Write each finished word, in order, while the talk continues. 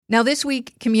Now, this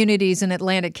week, communities in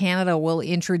Atlantic Canada will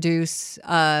they'll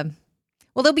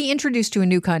be introduced to a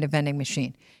new kind of vending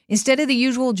machine. Instead of the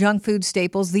usual junk food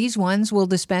staples, these ones will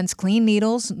dispense clean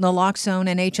needles, naloxone,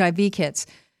 and HIV kits.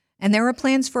 And there are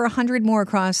plans for 100 more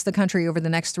across the country over the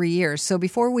next 3 years. So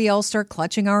before we all start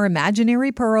clutching our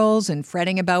imaginary pearls and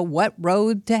fretting about what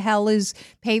road to hell is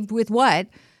paved with what,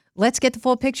 let's get the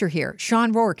full picture here.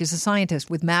 Sean Rourke is a scientist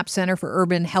with MAP Center for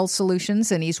Urban Health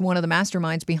Solutions, and he's one of the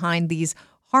masterminds behind these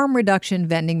harm reduction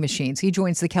vending machines. He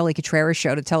joins the Kelly Contreras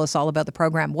Show to tell us all about the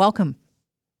program. Welcome.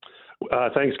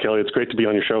 Thanks, Kelly. It's great to be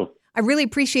on your show. I really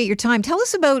appreciate your time. Tell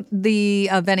us about the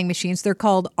vending machines. They're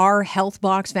called Our Health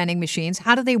Box vending machines.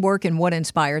 How do they work and what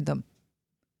inspired them?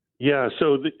 Yeah,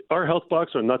 so Our Health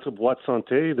Box are Nuts of Boîte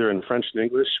Santé. They're in French and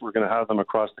English. We're going to have them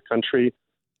across the country.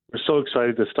 We're so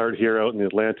excited to start here out in the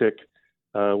Atlantic.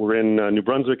 We're in New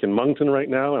Brunswick and Moncton right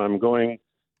now, and I'm going,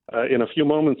 in a few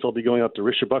moments, I'll be going up to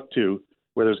Richibucto,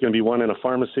 where there's going to be one in a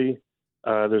pharmacy.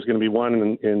 There's going to be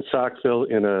one in Sackville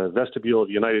in a vestibule of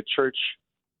United Church.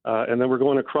 And then we're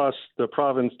going across the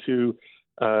province to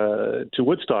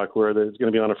Woodstock, where there's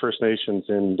going to be on a First Nations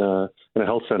in a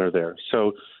health center there.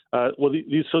 So,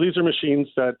 these are machines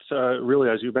that really,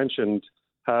 as you mentioned,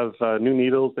 have new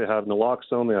needles. They have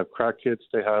naloxone. They have crack kits.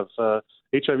 They have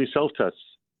HIV self-tests,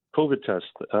 COVID tests,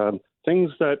 things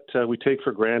that we take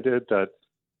for granted that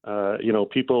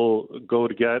people go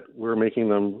to get. We're making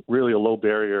them really a low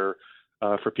barrier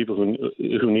for people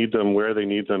who need them, where they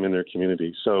need them in their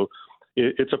community. So.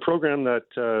 It's a program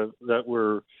that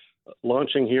we're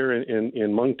launching here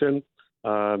in Moncton.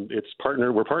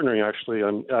 We're partnering actually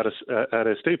at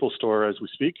a Staples store as we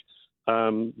speak.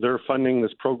 They're funding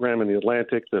this program in the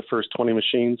Atlantic, the first 20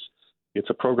 machines. It's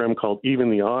a program called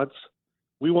Even the Odds.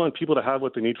 We want people to have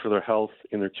what they need for their health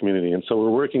in their community, and so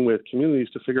we're working with communities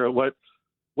to figure out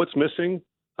what's missing,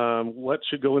 what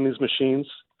should go in these machines,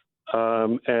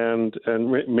 and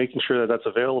making sure that that's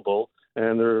available.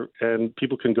 And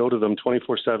people can go to them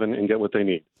 24/7 and get what they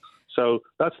need. So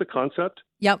that's the concept.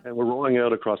 Yep. And we're rolling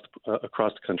out across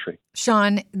the country.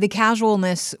 Sean, the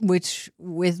casualness with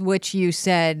which you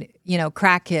said,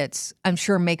 crack kits, I'm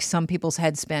sure makes some people's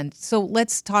heads spin. So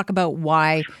let's talk about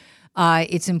why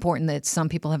it's important that some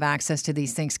people have access to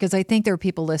these things. Because I think there are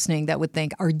people listening that would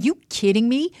think, are you kidding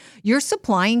me? You're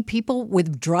supplying people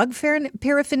with drug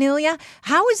paraphernalia?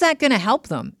 How is that going to help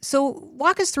them? So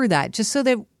walk us through that, just so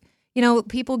that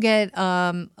people get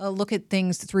a look at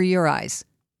things through your eyes.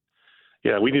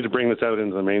 Yeah, we need to bring this out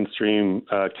into the mainstream,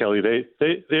 Kelly.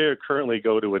 They currently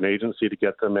go to an agency to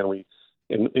get them, and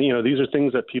these are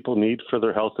things that people need for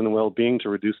their health and well-being to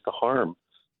reduce the harm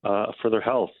for their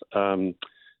health.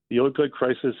 The opioid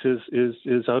crisis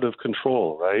is out of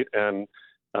control, right? And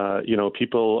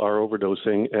people are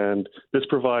overdosing, and this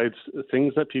provides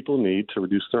things that people need to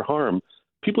reduce their harm.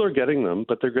 People are getting them,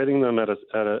 but they're getting them at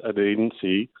an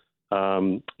agency.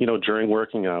 During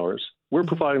working hours. We're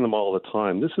providing them all the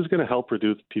time. This is going to help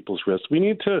reduce people's risk. We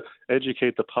need to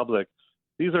educate the public.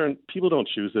 People don't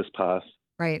choose this path.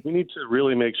 Right. We need to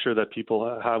really make sure that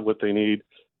people have what they need.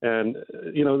 And,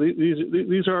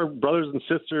 these are our brothers and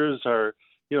sisters, our,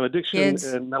 addiction kids,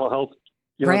 and mental health.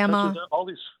 Grandma. All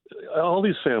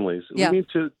these families. Yeah. We need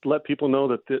to let people know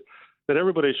that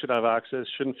everybody should have access,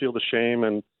 shouldn't feel the shame.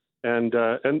 And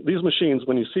these machines,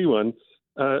 when you see one,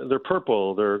 they're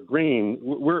purple, they're green.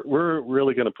 We're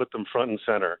really going to put them front and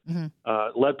center.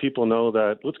 Mm-hmm. Let people know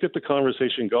that. Let's get the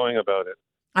conversation going about it.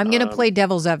 I'm going to play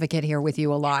devil's advocate here with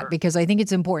you a lot because I think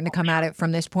it's important to come at it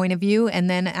from this point of view, and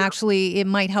then actually it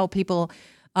might help people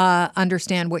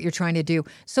understand what you're trying to do.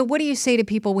 So what do you say to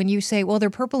people when you say, well, they're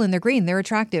purple and they're green, they're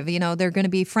attractive, they're going to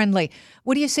be friendly?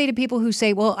 What do you say to people who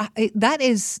say, well,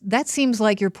 that seems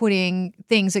like you're putting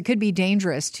things that could be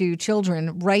dangerous to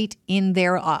children right in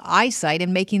their eyesight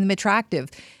and making them attractive?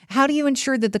 How do you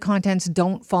ensure that the contents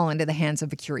don't fall into the hands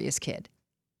of a curious kid?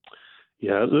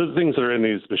 Yeah, the things that are in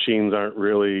these machines aren't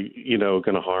really,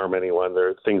 going to harm anyone.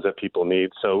 They're things that people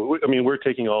need. So, we're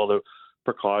taking all the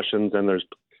precautions, and there's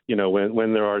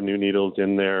when there are new needles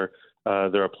in there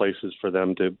are places for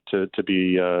them to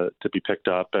be picked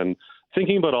up. And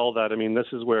thinking about all that, this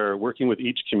is where working with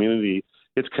each community,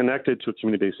 it's connected to a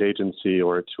community-based agency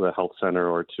or to a health center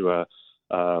or to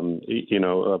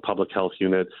a public health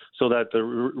unit, so that the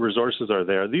resources are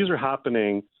there. These are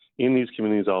happening in these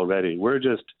communities already. We're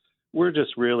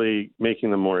just really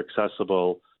making them more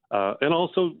accessible, and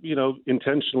also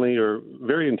intentionally or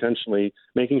very intentionally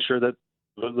making sure that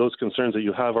those concerns that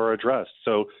you have are addressed.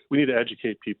 So we need to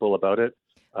educate people about it.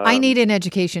 I need an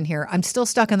education here. I'm still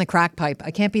stuck on the crack pipe.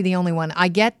 I can't be the only one. I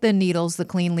get the needles, the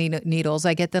clean needles.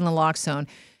 I get the naloxone.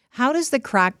 How does the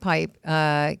crack pipe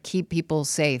keep people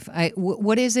safe?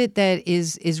 What is it that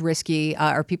is risky?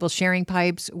 Are people sharing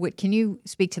pipes? Can you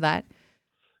speak to that?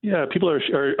 Yeah, people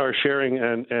are sharing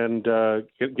and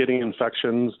getting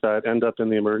infections that end up in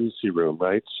the emergency room,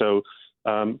 right? So,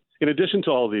 in addition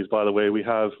to all of these, by the way,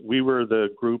 we were the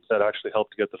group that actually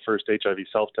helped to get the first HIV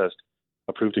self-test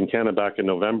approved in Canada back in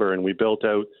November, and we built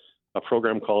out a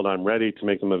program called I'm Ready to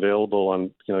make them available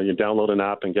on, you download an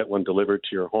app and get one delivered to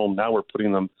your home. Now we're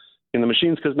putting them in the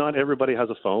machines because not everybody has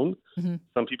a phone. Mm-hmm.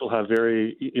 Some people have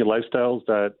very lifestyles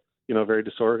that, very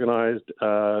disorganized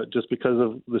just because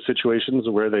of the situations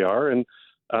of where they are. And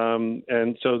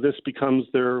so this becomes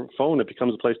their phone. It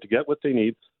becomes a place to get what they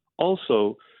need.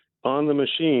 Also, on the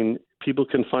machine, people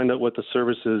can find out what the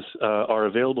services are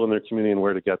available in their community and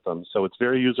where to get them. So it's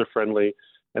very user-friendly,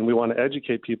 and we want to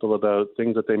educate people about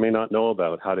things that they may not know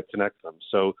about, how to connect them.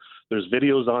 So there's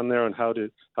videos on there on how to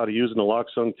use an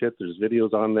naloxone kit. There's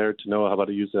videos on there to know how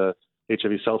to use a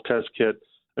HIV self-test kit.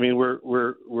 I mean,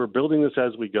 we're building this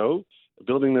as we go,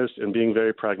 building this and being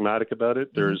very pragmatic about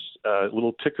it. There's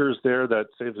little tickers there that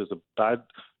say if there's a bad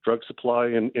drug supply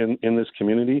in this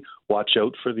community, watch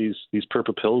out for these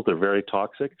purple pills. They're very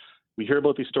toxic. We hear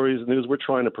about these stories in the news. We're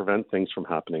trying to prevent things from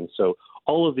happening. So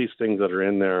all of these things that are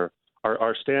in there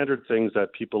are standard things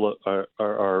that people are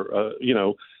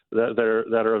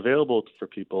that are available for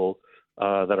people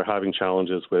that are having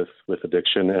challenges with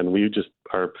addiction, and we just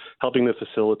are helping to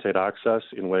facilitate access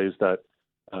in ways that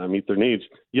meet their needs.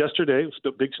 Yesterday, it was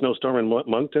a big snowstorm in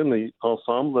Moncton. The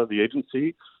ensemble of the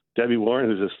agency, Debbie Warren,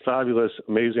 who's this fabulous,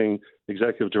 amazing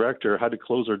executive director, had to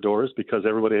close her doors because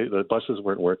the buses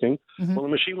weren't working. Mm-hmm. Well,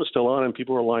 the machine was still on, and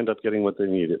people were lined up getting what they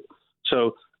needed.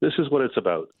 So this is what it's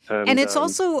about. And it's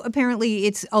also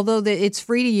apparently although it's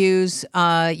free to use,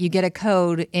 you get a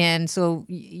code, and so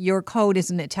your code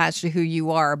isn't attached to who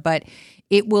you are, but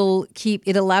it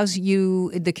allows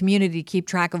you, the community, to keep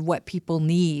track of what people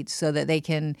need so that they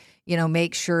can,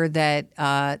 make sure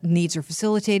that needs are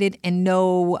facilitated and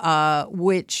know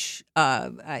which,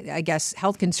 I guess,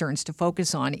 health concerns to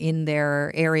focus on in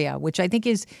their area, which I think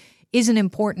is an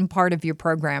important part of your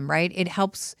program, right? It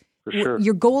helps. For sure.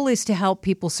 Your goal is to help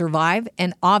people survive.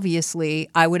 And obviously,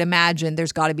 I would imagine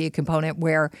there's got to be a component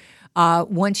where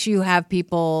once you have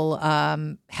people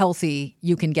healthy,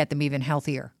 you can get them even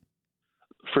healthier.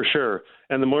 For sure.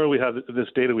 And the more we have, this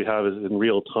data we have is in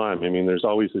real time. I mean, there's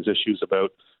always these issues about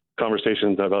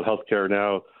conversations about healthcare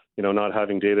now, not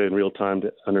having data in real time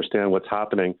to understand what's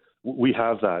happening. We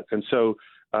have that. And so,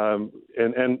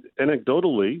 and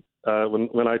anecdotally,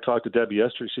 when I talked to Debbie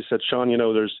yesterday, she said, Sean,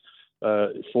 there's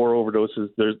 4 overdoses.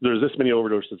 There's this many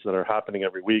overdoses that are happening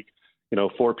every week.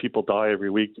 4 people die every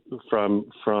week from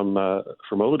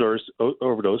overdose.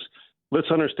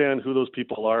 Let's understand who those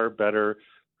people are better,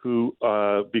 who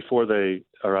before they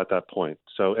are at that point.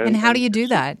 So and how do you do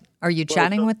that? Are you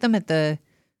chatting with them at the?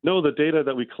 No, the data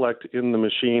that we collect in the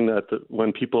machine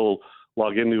when people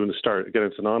log into and start, again,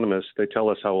 it's anonymous. They tell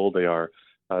us how old they are.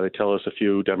 They tell us a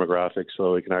few demographics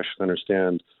so we can actually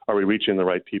understand, are we reaching the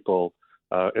right people?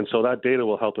 And so that data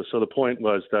will help us. So the point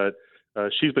was that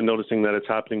she's been noticing that it's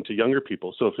happening to younger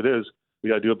people. So if it is, we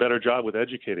got to do a better job with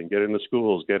educating, get in the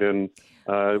schools, get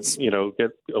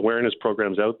get awareness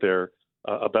programs out there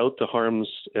about the harms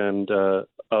and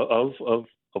of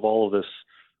all of this,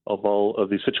 of all of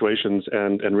these situations,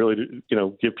 and really,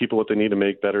 give people what they need to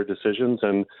make better decisions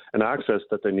and access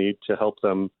that they need to help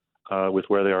them with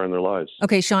where they are in their lives.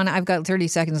 Okay, Sean, I've got 30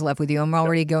 seconds left with you. I'm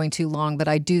already going too long, but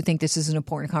I do think this is an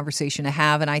important conversation to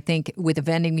have. And I think with a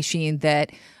vending machine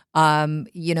that,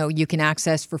 you can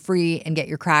access for free and get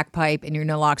your crack pipe and your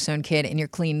naloxone kit and your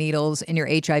clean needles and your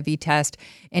HIV test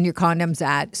and your condoms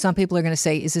at, some people are going to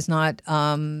say, is this not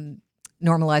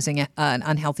normalizing an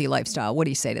unhealthy lifestyle? What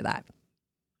do you say to that?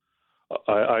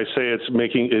 I say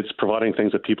it's providing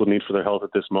things that people need for their health at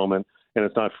this moment, and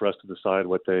it's not for us to decide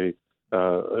what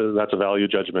that's a value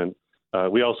judgment.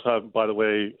 We also have, by the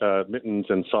way, mittens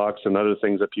and socks and other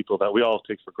things that people that we all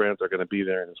take for granted are going to be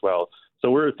there as well. So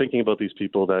we're thinking about these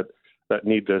people that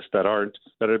need this, that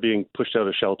are being pushed out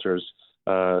of shelters.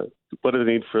 What do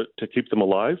they need to keep them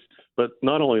alive? But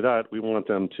not only that, we want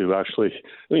them to actually,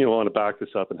 want to back this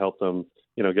up and help them,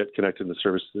 get connected to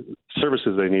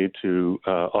services they need to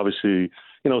obviously,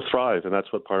 thrive. And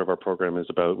that's what part of our program is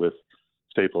about with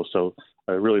Staples. So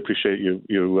I really appreciate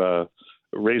you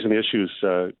raising the issues,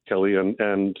 Kelly,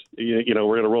 and we're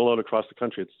going to roll out across the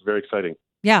country. It's very exciting.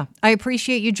 Yeah, I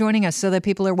appreciate you joining us so that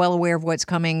people are well aware of what's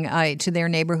coming to their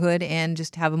neighborhood and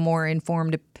just have a more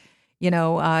informed,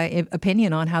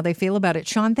 opinion on how they feel about it.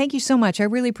 Sean, thank you so much. I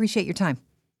really appreciate your time.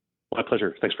 My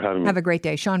pleasure. Thanks for having me. Have a great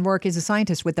day. Sean Rourke is a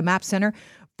scientist with the MAP Center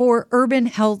for Urban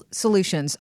Health Solutions.